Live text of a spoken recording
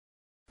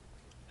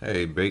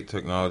Hey, Bait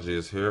Technology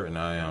is here, and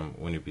I am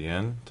Winnie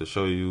BN to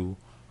show you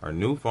our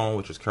new phone,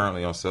 which is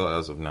currently on sale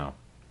as of now.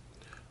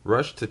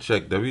 Rush to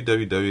check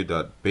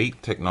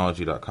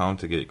www.baittechnology.com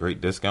to get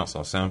great discounts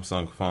on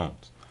Samsung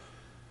phones.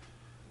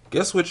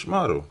 Guess which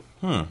model?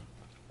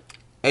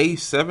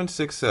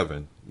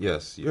 A767.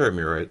 Yes, you heard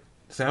me right.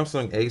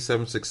 Samsung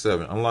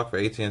A767, unlocked for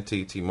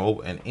AT&T,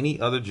 T-Mobile, and any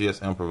other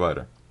GSM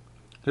provider.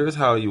 Here's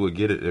how you would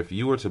get it if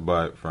you were to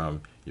buy it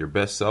from your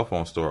best cell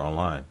phone store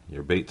online,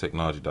 your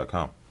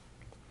baittechnology.com.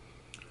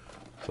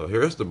 So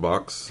here's the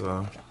box,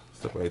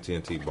 step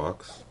AT&T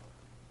box,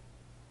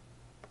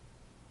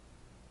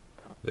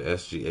 the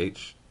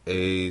SGH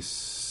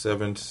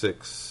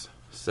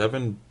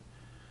A767.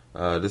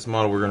 This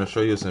model we're going to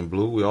show you is in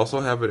blue. We also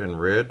have it in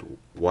red,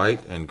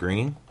 white, and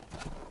green.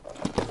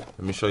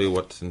 Let me show you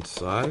what's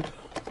inside.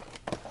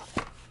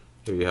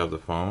 Here you have the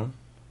phone.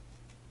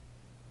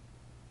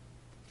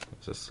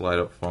 It's a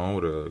slide-up phone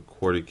with a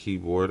QWERTY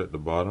keyboard at the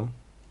bottom.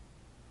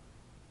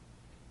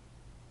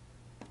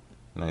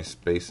 Nice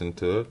space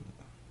into it.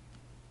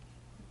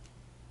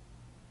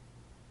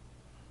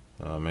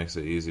 Makes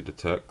it easy to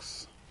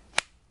text.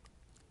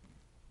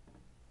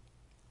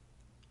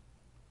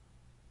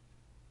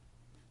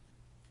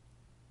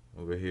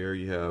 Over here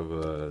you have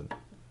a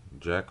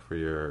jack for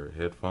your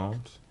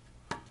headphones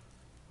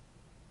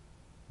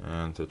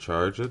and to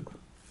charge it.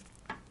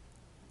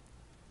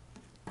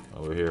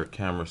 Over here,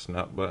 camera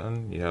snap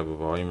button. You have a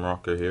volume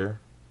rocker here.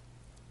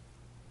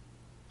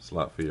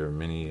 Slot for your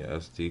mini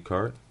SD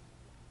card.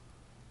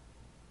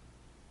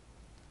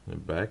 The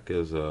back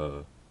is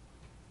where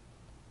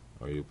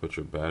you put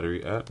your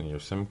battery at, and your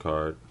SIM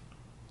card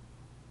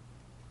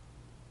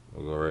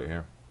will go right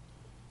here.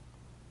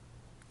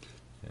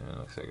 And it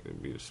looks like it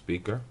would be the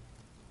speaker.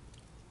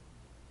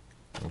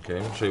 Okay,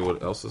 let me show you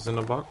what else is in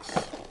the box.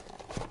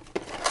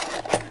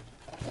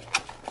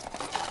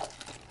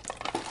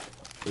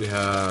 We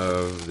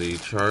have the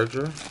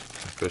charger,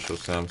 official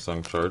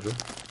Samsung charger,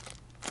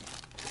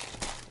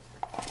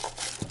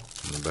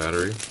 and the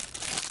battery.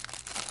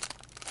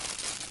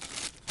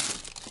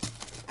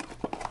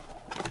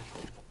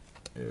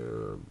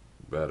 Your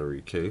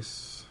battery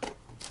case,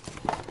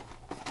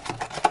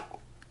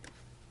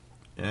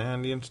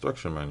 and the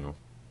instruction manual.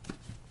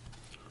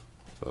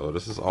 So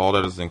this is all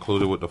that is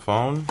included with the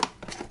phone.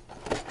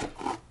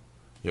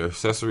 Your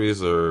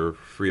accessories are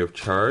free of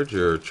charge: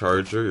 your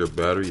charger, your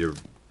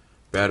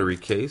battery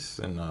case,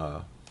 and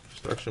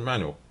instruction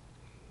manual.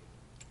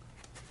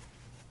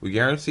 We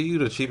guarantee you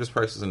the cheapest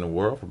prices in the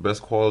world for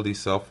best quality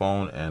cell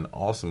phone and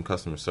awesome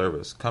customer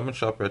service. Come and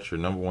shop at your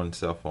 #1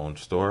 cell phone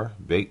store,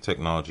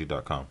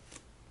 baittechnology.com.